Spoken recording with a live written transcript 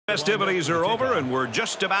Festivities are over, and we're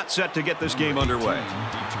just about set to get this game underway.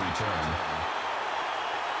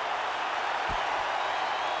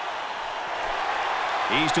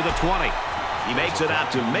 He's to the 20. He makes it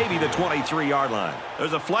out to maybe the 23-yard line.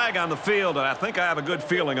 There's a flag on the field, and I think I have a good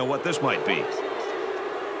feeling of what this might be.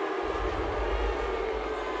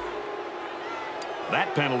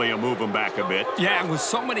 That penalty will move him back a bit. Yeah, with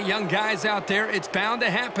so many young guys out there, it's bound to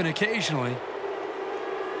happen occasionally.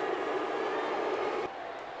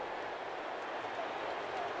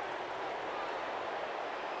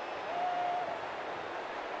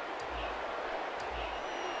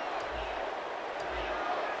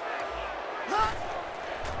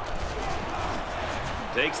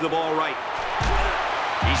 Takes the ball right.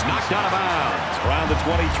 He's knocked out of bounds around the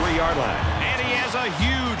 23-yard line. And he has a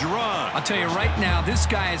huge run. I'll tell you right now, this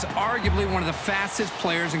guy is arguably one of the fastest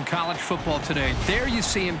players in college football today. There you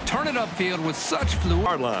see him turn it upfield with such fluid.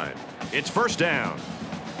 Yard line. It's first down.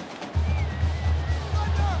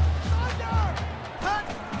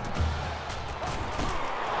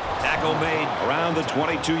 Tackle made around the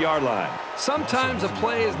 22-yard line. Sometimes a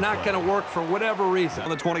play is not going to work for whatever reason. On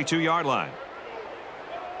the 22-yard line.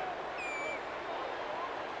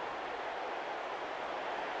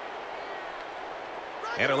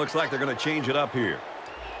 And it looks like they're going to change it up here.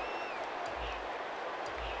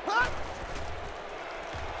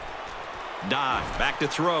 Dive, back to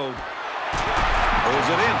throw. Pulls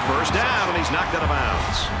it in, first down, and he's knocked out of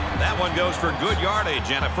bounds. That one goes for good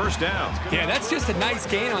yardage and a first down. Yeah, that's just a nice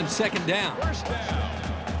gain on second down.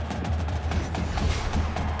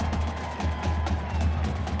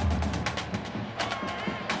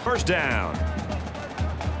 First down.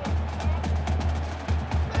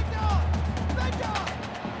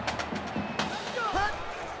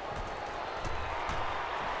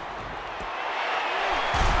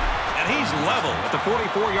 Level at the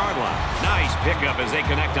 44-yard line. Nice pickup as they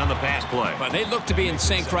connect on the pass play. But they look to be in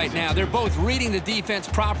sync right now. They're both reading the defense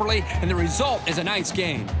properly, and the result is a nice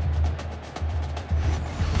gain.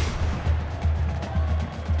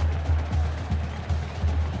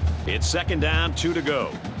 It's second down, 2 to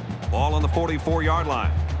go. Ball on the 44-yard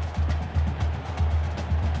line.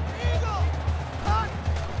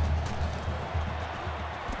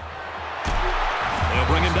 They'll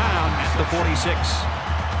bring him down at the 46.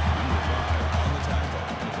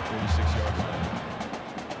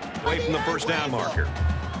 Away from the first down marker. And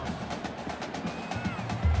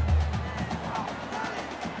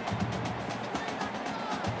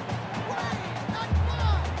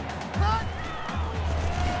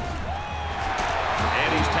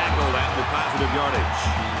he's tackled after positive yardage.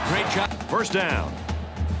 Great job. First down.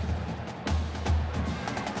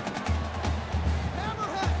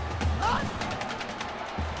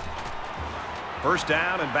 First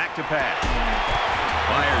down and back to pass.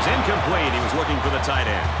 Fires incomplete. He was looking for the tight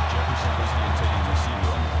end.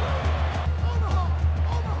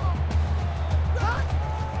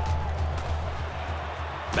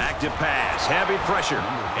 Back to pass. Heavy pressure.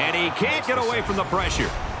 And he can't get away from the pressure.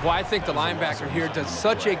 Well, I think the linebacker here does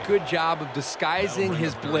such a good job of disguising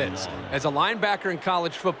his blitz. As a linebacker in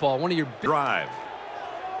college football, one of your drive.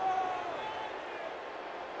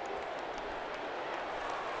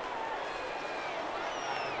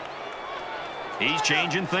 He's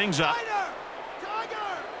changing things up.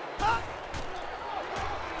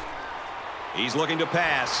 He's looking to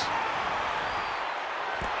pass.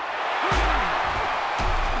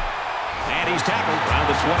 And he's tackled around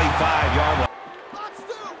the 25-yard line.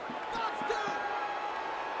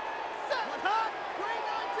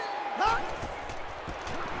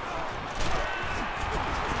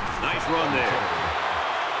 Nice run there.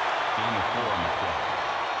 Gain of 4 on the play.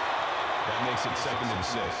 That makes it 2nd and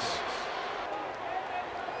 6.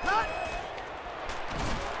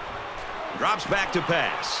 Drops back to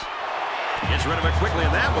pass. Gets rid of it quickly,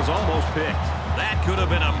 and that was almost picked. That could have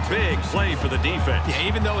been a big play for the defense. Yeah,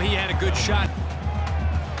 even though he had a good shot.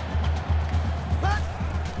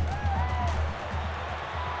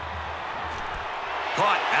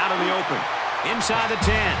 Caught out in the open. Inside the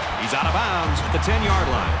 10. He's out of bounds at the 10-yard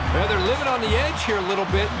line. Well, they're living on the edge here a little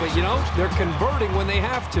bit, but, you know, they're converting when they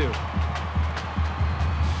have to.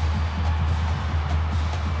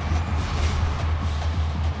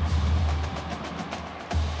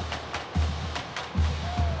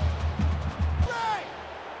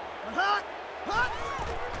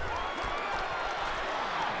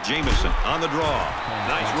 Jamison on the draw.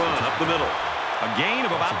 Nice run up the middle. A gain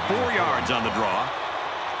of about 4 yards on the draw.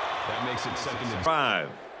 That makes it 2nd and 5.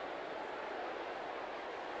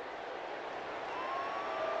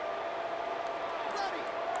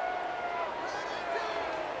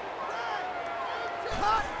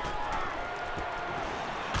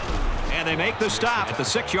 And they make the stop at the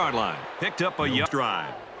 6-yard line. Picked up a young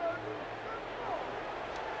drive.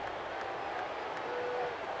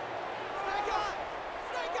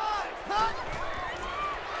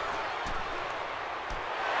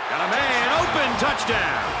 Got a man open,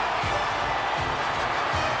 touchdown.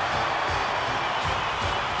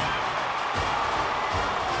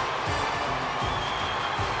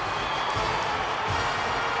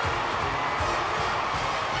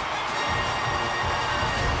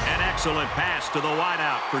 Excellent pass to the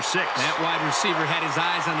wideout for 6. That wide receiver had his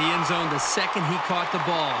eyes on the end zone the second he caught the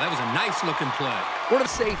ball. That was a nice-looking play. What a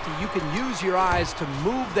safety. You can use your eyes to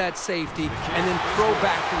move that safety and then throw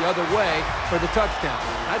back the other way for the touchdown.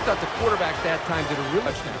 I thought the quarterback that time did a real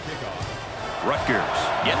touchdown. Rutgers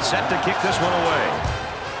gets set to kick this one away.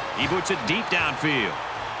 He boots it deep downfield.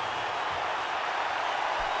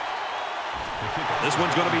 This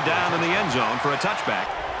one's going to be down in the end zone for a touchback.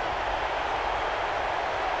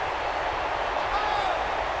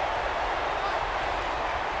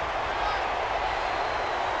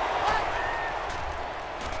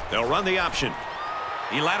 They'll run the option.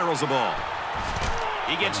 He laterals the ball.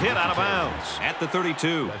 He gets hit out of bounds at the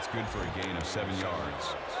 32. That's good for a gain of 7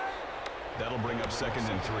 yards. That'll bring up 2nd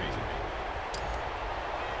and 3.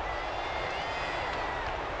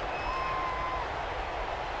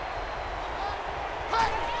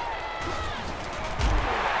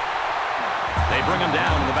 They bring him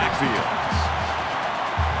down in the backfield.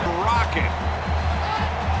 Rocket.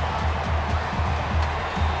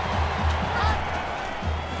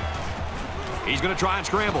 He's going to try and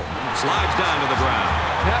scramble. Slides down to the ground.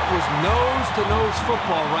 That was nose-to-nose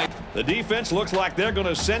football, right? The defense looks like they're going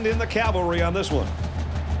to send in the cavalry on this one.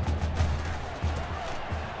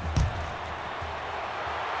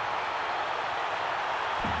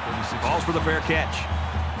 Calls for the fair catch.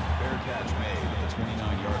 Fair catch made at the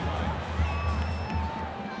 29-yard line.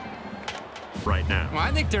 Right now. Well,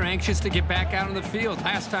 I think they're anxious to get back out on the field.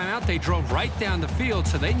 Last time out, they drove right down the field,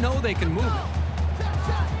 so they know they can move it.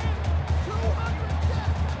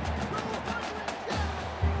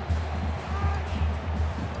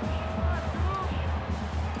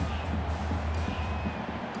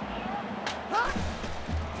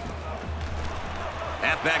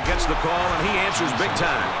 Halfback gets the call, and he answers big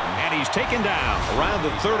time. And he's taken down around the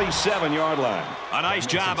 37-yard line. A nice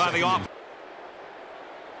job by the offense.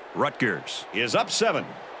 Rutgers is up 7.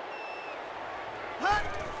 Caught,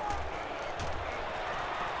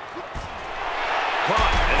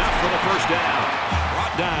 enough for the first down.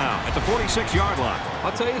 Brought down at the 46-yard line.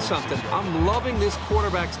 I'll tell you something. I'm loving this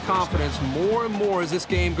quarterback's confidence more and more as this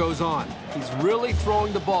game goes on. He's really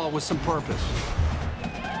throwing the ball with some purpose.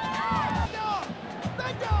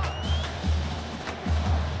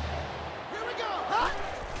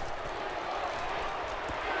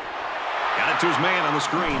 To his man on the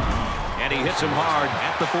screen, and he hits him hard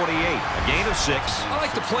at the 48. A gain of 6. I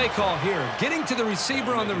like the play call here. Getting to the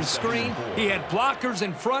receiver on the screen, he had blockers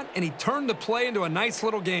in front, and he turned the play into a nice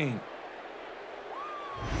little gain.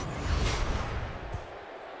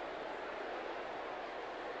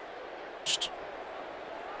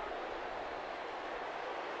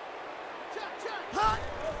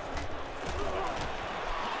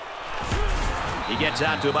 He gets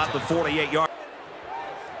out to about the 48-yard.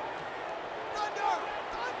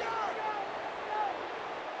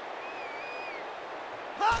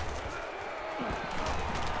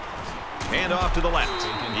 Hand off to the left.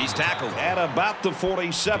 He's tackled at about the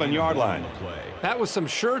 47-yard line. That was some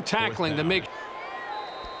sure tackling to make.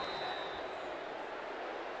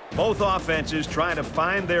 Both offenses trying to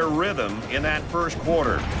find their rhythm in that first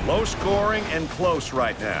quarter. Low scoring and close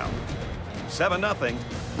right now. 7-0,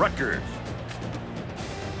 Rutgers.